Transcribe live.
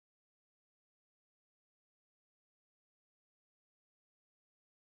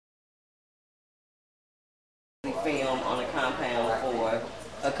film on a compound for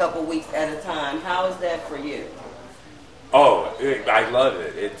a couple weeks at a time. How is that for you? Oh, I love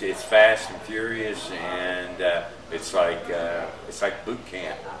it. It's fast and furious, and it's like boot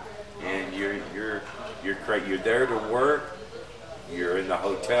camp. And you're there to work. You're in the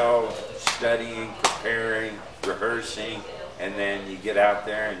hotel studying, preparing, rehearsing, and then you get out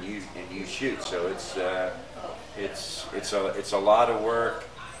there and you shoot. So it's a lot of work,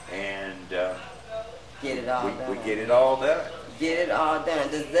 and Get it all done. we get it all done. Get it all done.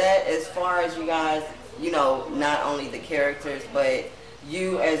 Does that, as far as you guys, not only the characters, but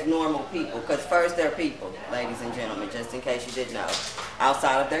you as normal people, because first they're people, ladies and gentlemen, just in case you didn't know,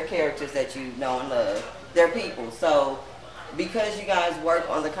 outside of their characters that you know and love, they're people. So because you guys work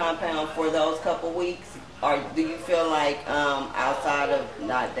on the compound for those couple weeks, do you feel like, outside of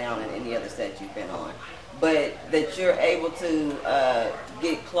not down in any other set you've been on, but that you're able to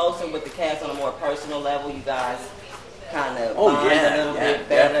get closer with the cast on a more personal level? You guys kind of bond a little bit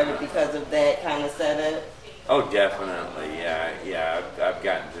better definitely. because of that kind of setup? Oh, definitely. Yeah. I've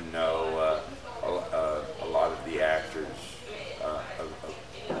gotten to know a lot of the actors,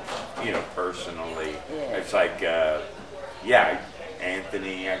 personally. Yeah. It's like,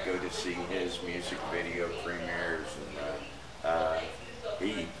 Anthony. I go to see his music video premieres, and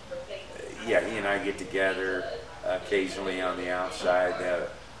he and I get together occasionally on the outside.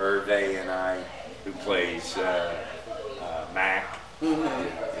 Hervé and I, who plays Mac.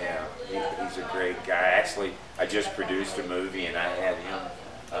 Mm-hmm. Yeah, he's a great guy. Actually, I just produced a movie, and I had him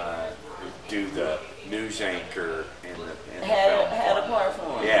do the news anchor in the film. Had a part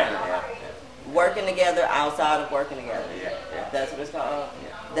for him. Yeah. Working together outside of working together. Yeah. That's what it's called.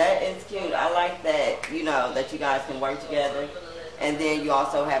 Yeah. That is cute. I like that, that you guys can work together. And then you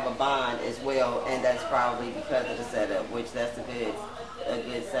also have a bond as well, and that's probably because of the setup, which that's a good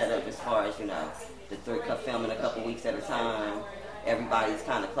setup as far as, the three filming a couple weeks at a time. Everybody's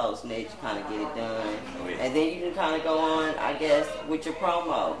kind of close knit, you kind of get it done. Oh, yeah. And then you can kind of go on, I guess, with your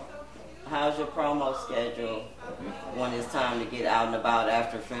promo. How's your promo schedule when it's time to get out and about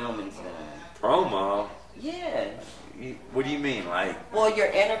after filming's done? Promo? Yeah. What do you mean, like? Well, your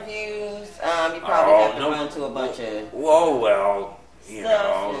interviews, you probably have to run to a bunch of Whoa, well,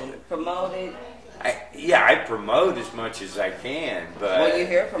 stuff and promote it. I promote as much as I can, but Well, you're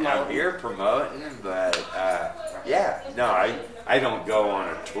here promoting. I'm here promoting, but I don't go on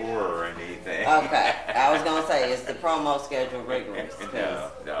a tour or anything. Okay, I was gonna say, is the promo schedule rigorous? No.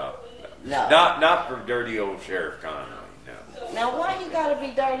 No. Not for dirty old Sheriff Conley. No. Now, why you gotta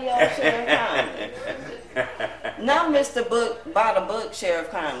be dirty old Sheriff Conley? Not Mr. Book by the book Sheriff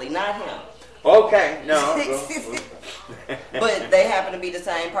Conley, not him. Okay, no. But they happen to be the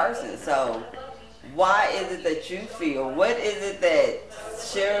same person, so why is it that you feel, what is it that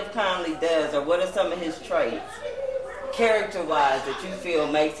Sheriff Conley does, or what are some of his traits, character-wise, that you feel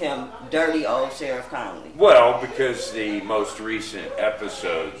makes him dirty old Sheriff Conley? Well, because the most recent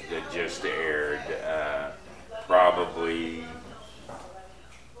episodes that just aired, probably,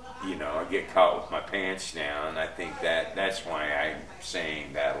 I get caught with my pants down, and I think that's why I'm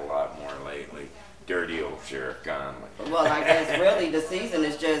saying that a lot more lately. Dirty old Sheriff Conley. Well, I guess really the season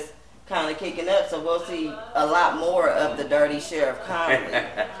is just kind of kicking up, so we'll see a lot more of the dirty Sheriff Conley.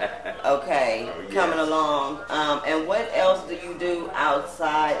 Okay, yes. Coming along. And what else do you do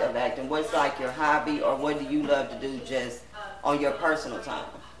outside of acting? What's like your hobby, or what do you love to do just on your personal time?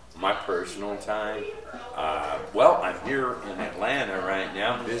 My personal time? Well, I'm here in Atlanta right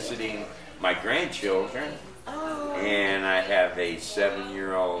now visiting my grandchildren. Oh. And I have a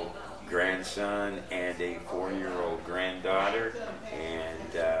 7-year-old grandson and a 4-year-old granddaughter,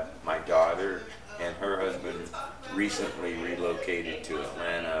 and my daughter and her husband recently relocated to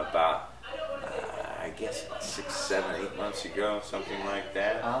Atlanta about I guess 6, 7, 8 months ago, something like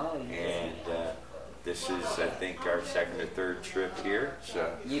that. Oh, yes. And this is, I think, our second or third trip here.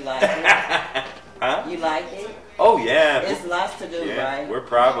 So You like it? Huh? You like it? Oh yeah, It's lots to do, yeah. right? We're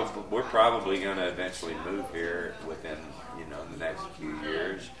probably going to eventually move here within the next few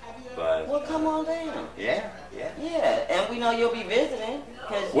years. But Well, come on down. yeah. Yeah, and we know you'll be visiting.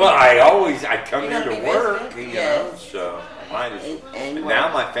 Well, I come You're here gonna to be work, visiting? you Yes. know, so I might as And and work.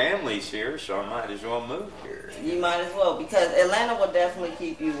 now my family's here, so I might as well move here. You might as well, because Atlanta will definitely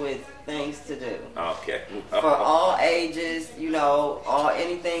keep you with things to do. Okay. For all ages,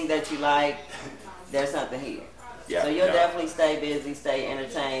 anything that you like, there's something here. Yeah, So you'll no. definitely stay busy, stay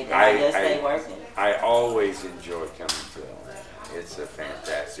entertained, and I guess stay working. I always enjoy coming to Atlanta. It's a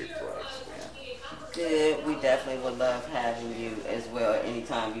fantastic place, man. Good. We definitely would love having you as well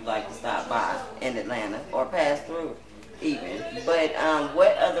anytime you'd like to stop by in Atlanta or pass through even. But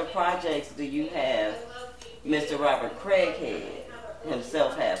what other projects do you have Mr. Robert Craighead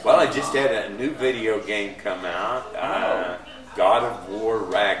himself have? Well, I just had a new video game come out, God of War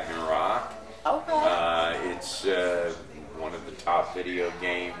Ragnarok. Okay. It's one of the top video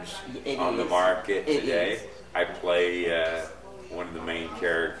games on the is. market It today. is. I play one of the main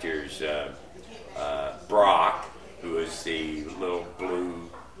characters, Brock, who is the little blue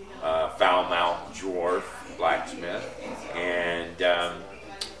foul-mouthed dwarf blacksmith. And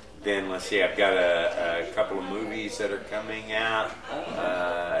then let's see, I've got a couple of movies that are coming out.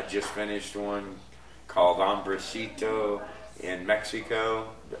 I just finished one called Hombrecito in Mexico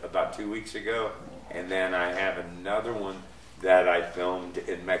about 2 weeks ago. And then I have another one that I filmed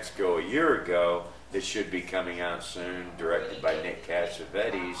in Mexico a year ago that should be coming out soon, directed by Nick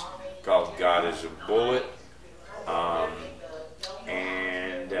Cassavetes, called God is a Bullet.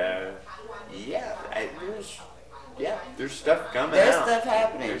 There's stuff coming There's out. stuff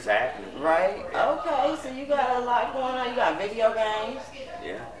happening. There's happening. Right? Okay, so you got a lot going on. You got video games.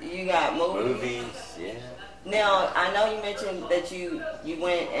 Yeah. You got movies. Movies, yeah. Now, I know you mentioned that you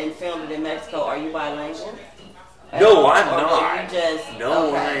went and filmed it in Mexico. Are you bilingual? No, I'm Or not. You just, No,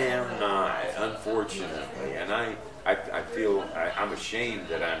 okay. I am not, unfortunately. And I feel I'm ashamed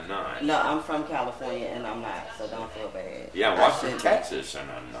that I'm not. No, I'm from California and I'm not, so don't feel bad. Yeah, I well, I'm from shouldn't. Texas and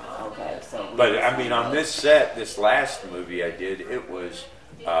I'm not. Okay, so. But I mean, on this set, this last movie I did, it was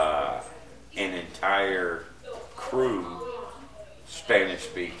an entire crew Spanish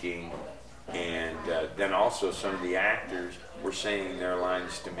speaking, and then also some of the actors were saying their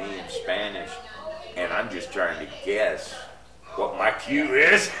lines to me in Spanish, and I'm just trying to guess what my cue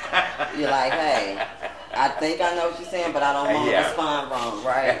is. You're like, hey, I think I know what you're saying, but I don't want to Yeah. respond wrong,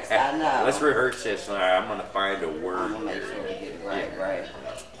 right? I know. Let's rehearse this. I'm going to find a word. I'm gonna make here. sure we get it right, Yeah. right.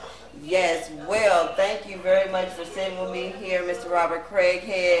 Yes, well, thank you very much for sitting with me here, Mr. Robert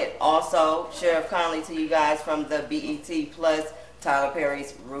Craighead. Also, Sheriff Conley to you guys from the BET Plus, Tyler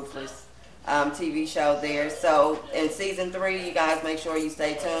Perry's Ruthless TV show there. So, in season 3, you guys make sure you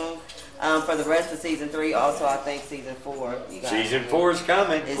stay tuned. For the rest of season 3, also, I think season 4. You guys Season 4 is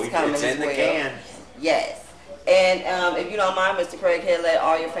coming. It's coming It's as in the well. can. Yes. And if you don't mind, Mr. Craighead, let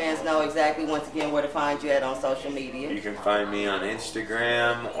all your fans know exactly, once again, where to find you at on social media. You can find me on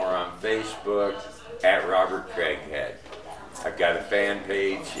Instagram or on Facebook at Robert Craighead. I've got a fan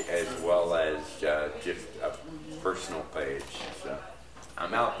page as well as just a personal page. So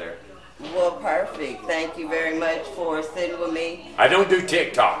I'm out there. Well, perfect. Thank you very much for sitting with me. I don't do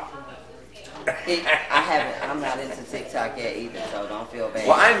TikTok. I haven't. I'm not into TikTok yet either, so don't feel bad.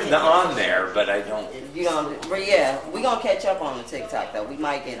 Well, I'm on there, but I don't. You don't. But yeah, we gonna catch up on the TikTok though. We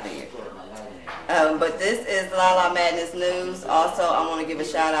might get there. But this is Lala Madness News. Also, I want to give a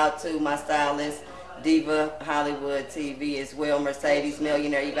shout out to my stylist, Diva Hollywood TV as well, Mercedes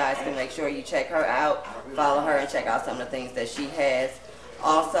Millionaire. You guys can make sure you check her out, follow her, and check out some of the things that she has.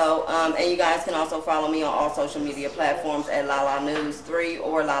 Also, and you guys can also follow me on all social media platforms at Lala News 3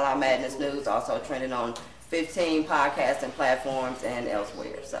 or Lala Madness News, also trending on 15 podcasting platforms and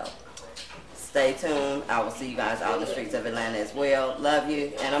elsewhere. So stay tuned. I will see you guys out in the streets of Atlanta as well. Love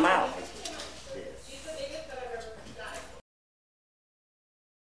you, and I'm out.